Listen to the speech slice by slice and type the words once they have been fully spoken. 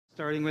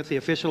Starting with the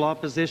official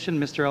opposition,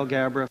 Mr.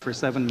 Alghabra for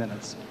 7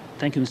 minutes.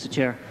 Thank you, Mr.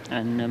 Chair.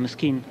 And Ms.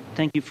 Keane,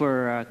 thank you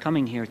for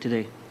coming here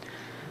today.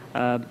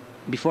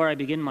 Before I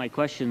begin my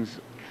questions,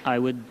 I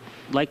would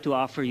like to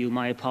offer you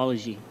my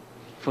apology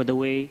for the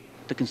way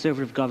the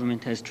Conservative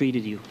government has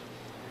treated you.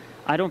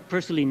 I don't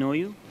personally know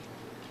you,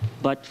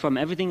 but from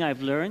everything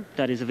I've learned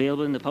that is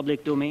available in the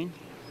public domain,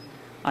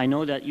 I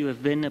know that you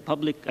have been a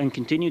public and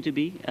continue to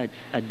be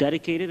a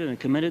dedicated and a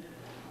committed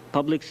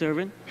public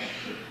servant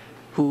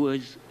who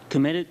is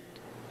committed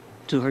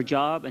to her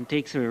job and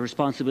takes her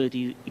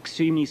responsibility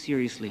extremely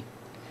seriously.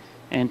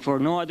 And for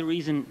no other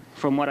reason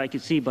from what I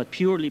could see but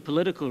purely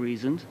political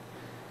reasons,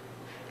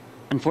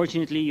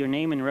 unfortunately your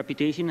name and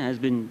reputation has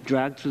been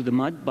dragged through the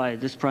mud by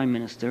this Prime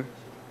Minister.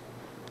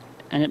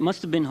 And it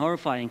must have been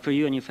horrifying for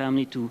you and your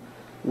family to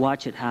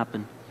watch it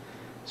happen.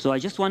 So I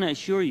just want to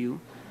assure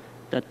you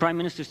that Prime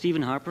Minister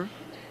Stephen Harper,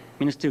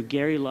 Minister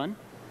Gary Lunn,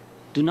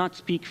 do not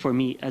speak for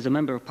me as a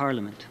Member of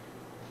Parliament.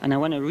 And I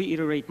want to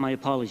reiterate my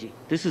apology.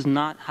 This is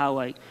not how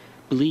I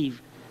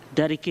believe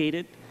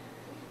dedicated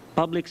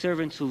public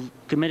servants who've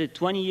committed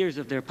 20 years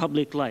of their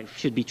public life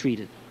should be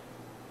treated.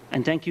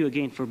 And thank you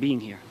again for being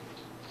here.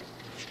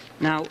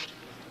 Now,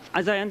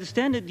 as I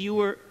understand it, you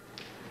were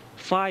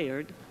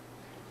fired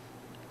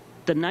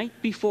the night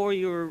before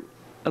you were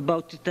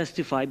about to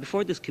testify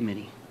before this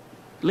committee,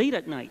 late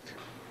at night.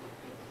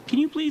 Can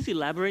you please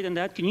elaborate on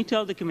that? Can you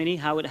tell the committee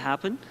how it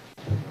happened?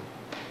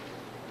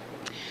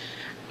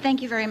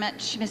 Thank you very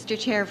much, Mr.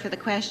 Chair, for the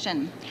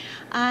question.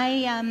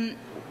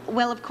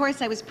 Well, of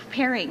course, I was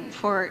preparing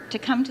to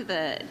come to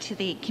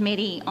the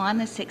committee on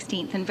the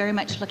 16th, and very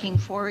much looking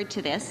forward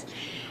to this.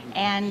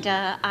 And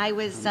I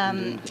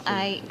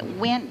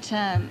went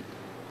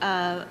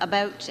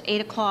about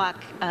 8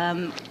 o'clock.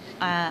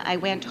 I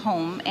went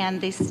home,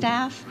 and the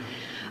staff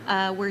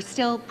were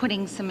still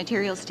putting some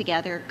materials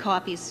together,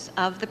 copies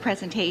of the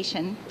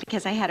presentation,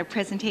 because I had a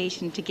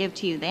presentation to give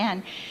to you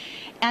then.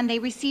 And they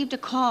received a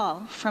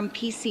call from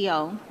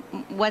PCO,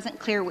 wasn't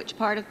clear which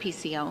part of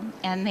PCO,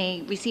 and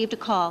they received a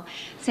call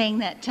saying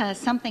that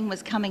something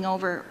was coming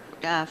over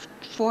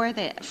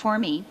for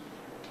me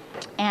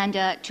and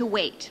to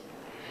wait.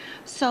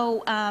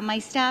 So my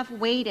staff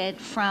waited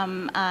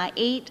from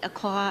 8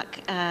 o'clock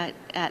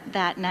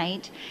that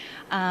night,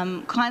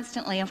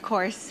 constantly, of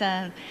course,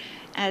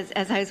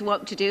 as I was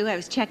wont to do. I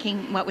was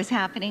checking what was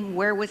happening,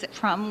 where was it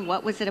from,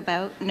 what was it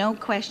about, no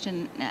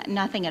question,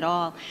 nothing at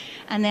all.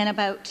 And then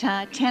about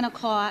 10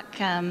 o'clock,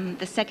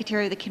 the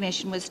Secretary of the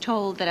Commission was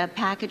told that a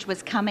package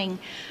was coming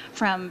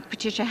from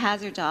Patricia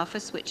Hazzard's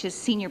office, which is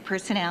senior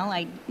personnel.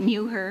 I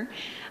knew her,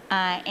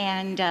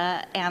 and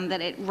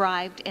that it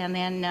arrived, and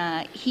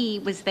then he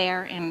was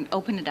there and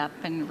opened it up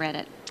and read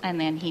it, and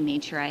then he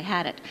made sure I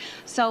had it.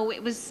 So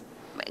it was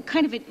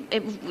kind of,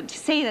 to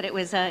say that it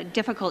was a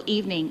difficult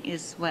evening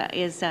is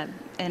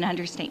an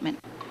understatement.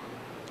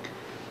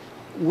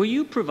 Were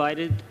you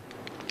provided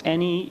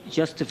any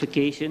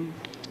justification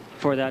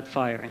for that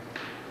firing?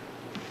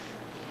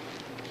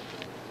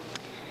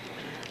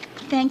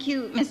 Thank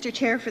you, Mr.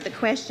 Chair, for the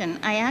question.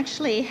 I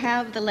actually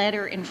have the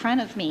letter in front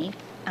of me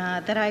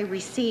that I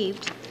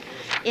received.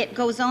 It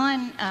goes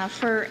on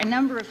for a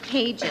number of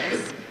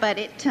pages, but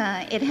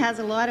it has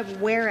a lot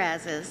of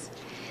whereases.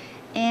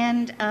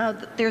 And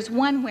there's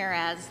one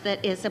whereas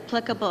that is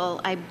applicable,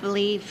 I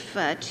believe,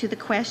 to the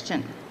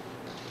question.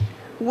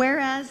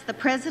 Whereas the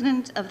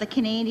President of the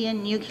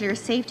Canadian Nuclear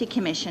Safety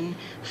Commission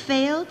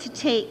failed to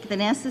take the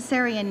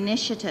necessary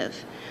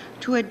initiative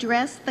to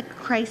address the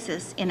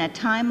crisis in a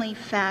timely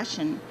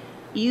fashion,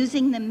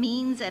 using the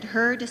means at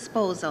her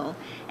disposal,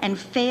 and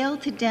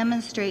failed to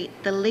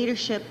demonstrate the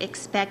leadership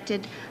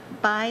expected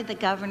by the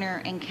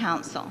Governor and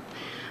Council.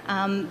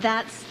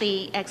 That's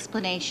the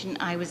explanation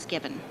I was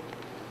given.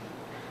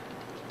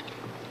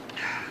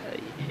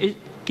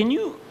 Can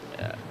you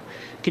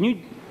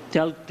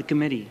tell the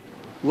committee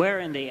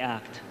where in the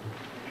Act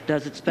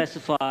does it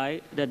specify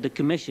that the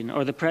Commission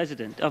or the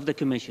President of the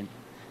Commission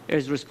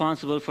is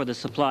responsible for the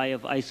supply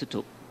of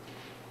isotope?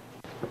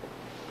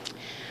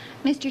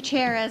 Mr.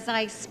 Chair, as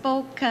I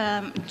spoke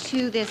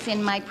to this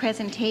in my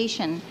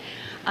presentation,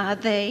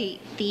 the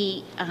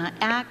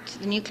Act,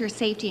 the Nuclear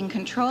Safety and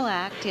Control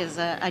Act, is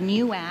a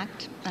new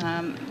act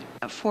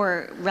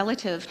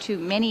relative to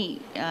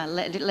many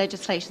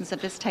legislations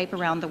of this type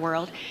around the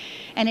world,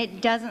 and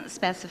it doesn't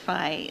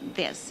specify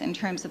this in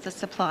terms of the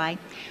supply.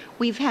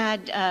 We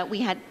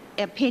had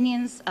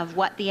opinions of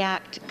what the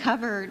Act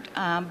covered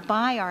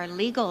by our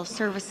legal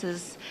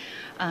services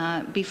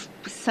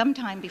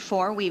sometime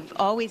before. We've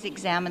always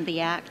examined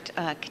the Act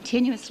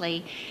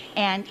continuously,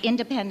 and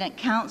independent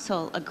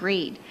counsel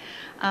agreed.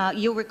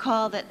 You'll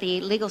recall that the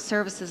legal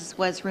services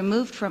was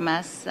removed from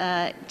us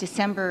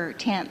December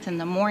 10th in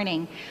the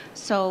morning,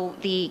 so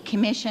the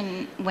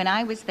Commission, when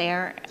I was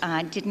there,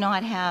 did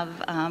not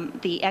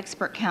have the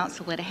expert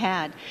counsel it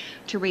had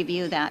to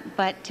review that,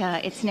 but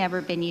it's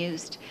never been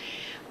used.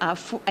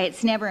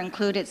 It's never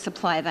included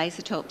supply of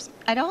isotopes.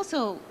 I'd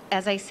also,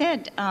 as I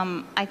said,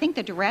 I think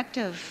the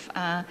directive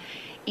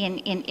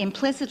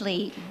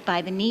implicitly,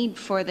 by the need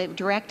for the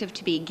directive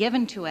to be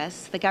given to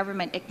us, the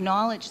government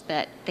acknowledged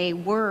that they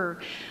were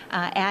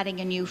adding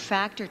a new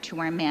factor to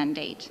our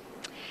mandate.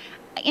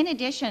 In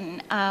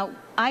addition,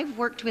 I've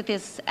worked with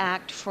this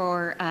Act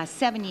for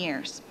 7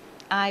 years.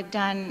 I've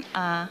done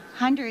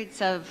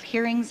hundreds of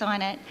hearings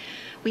on it.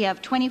 We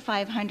have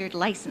 2,500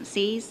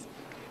 licensees.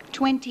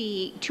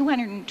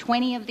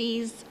 220 of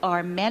these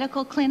are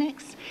medical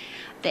clinics.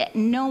 That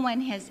no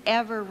one has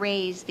ever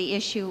raised the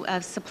issue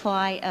of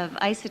supply of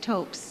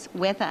isotopes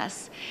with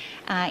us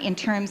in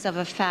terms of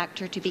a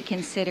factor to be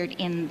considered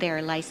in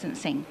their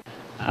licensing.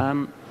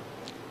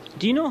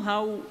 Do you know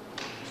how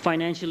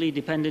financially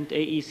dependent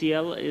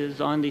AECL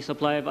is on the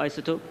supply of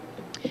isotope?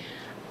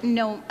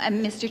 No,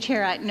 Mr.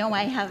 Chair, no,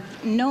 I have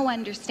no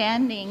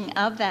understanding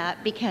of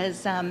that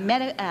because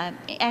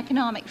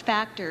economic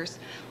factors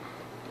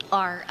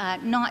are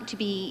not to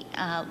be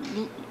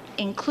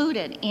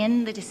included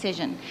in the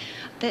decision.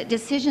 The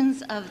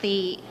decisions of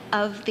the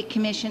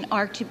Commission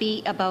are to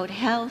be about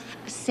health,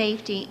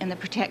 safety, and the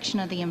protection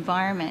of the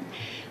environment.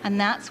 And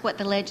that's what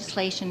the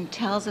legislation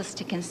tells us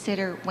to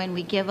consider when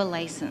we give a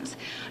license,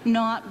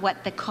 not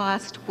what the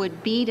cost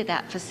would be to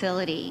that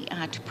facility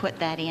to put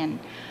that in.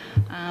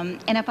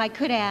 And if I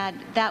could add,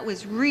 that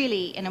was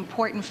really an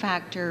important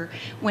factor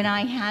when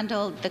I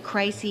handled the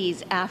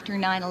crises after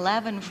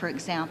 9/11, for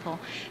example,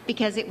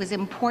 because it was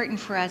important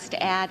for us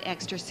to add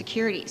extra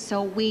security.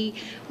 So we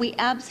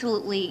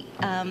absolutely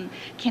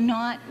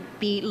cannot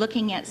be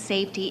looking at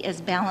safety as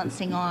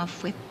balancing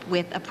off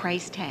with a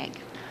price tag.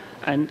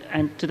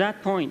 And to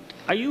that point,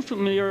 are you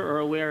familiar or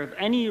aware of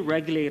any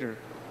regulator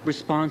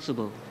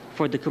responsible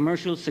for the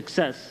commercial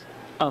success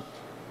of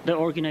the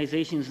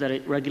organizations that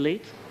it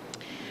regulates?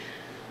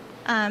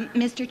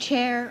 Mr.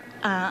 Chair,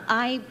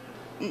 I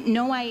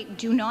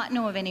do not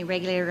know of any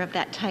regulator of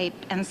that type,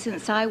 and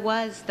since I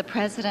was the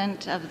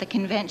president of the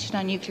Convention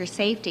on Nuclear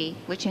Safety,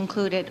 which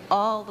included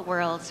all the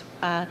world's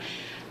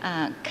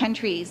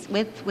countries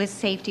with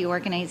safety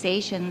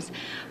organizations,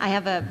 I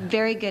have a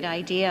very good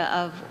idea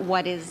of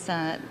what is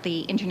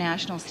the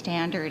international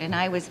standard, and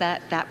I was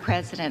that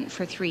president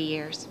for 3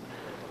 years.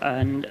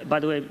 And by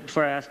the way,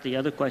 before I ask the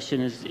other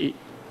question,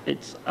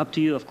 it's up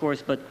to you, of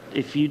course, but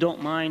if you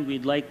don't mind,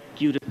 we'd like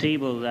you to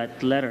table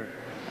that letter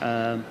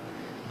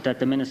that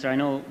the minister, I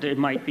know it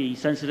might be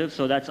sensitive,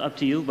 so that's up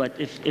to you, but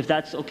if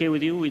that's okay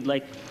with you, we'd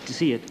like to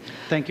see it.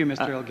 Thank you,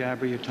 Mr.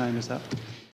 Alghabra. Your time is up.